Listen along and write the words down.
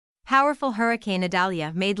Powerful Hurricane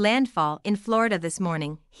Idalia made landfall in Florida this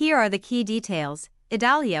morning. Here are the key details.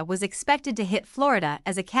 Idalia was expected to hit Florida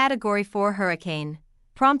as a Category 4 hurricane,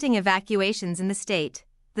 prompting evacuations in the state.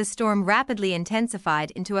 The storm rapidly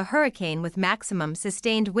intensified into a hurricane with maximum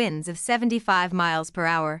sustained winds of 75 miles per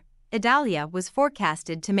hour. Idalia was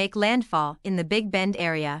forecasted to make landfall in the Big Bend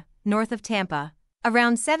area, north of Tampa,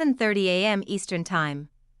 around 7:30 a.m. Eastern Time.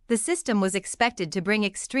 The system was expected to bring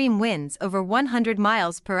extreme winds over 100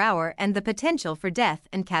 miles per hour and the potential for death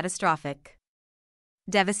and catastrophic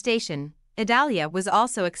devastation. Idalia was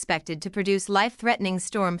also expected to produce life-threatening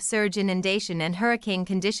storm surge, inundation and hurricane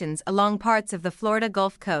conditions along parts of the Florida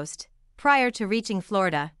Gulf Coast. Prior to reaching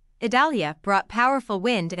Florida, Idalia brought powerful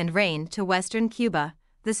wind and rain to western Cuba.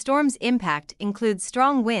 The storm's impact includes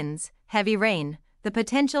strong winds, heavy rain, the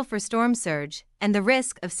potential for storm surge, and the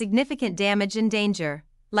risk of significant damage and danger.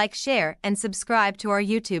 Like, share, and subscribe to our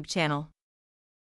YouTube channel.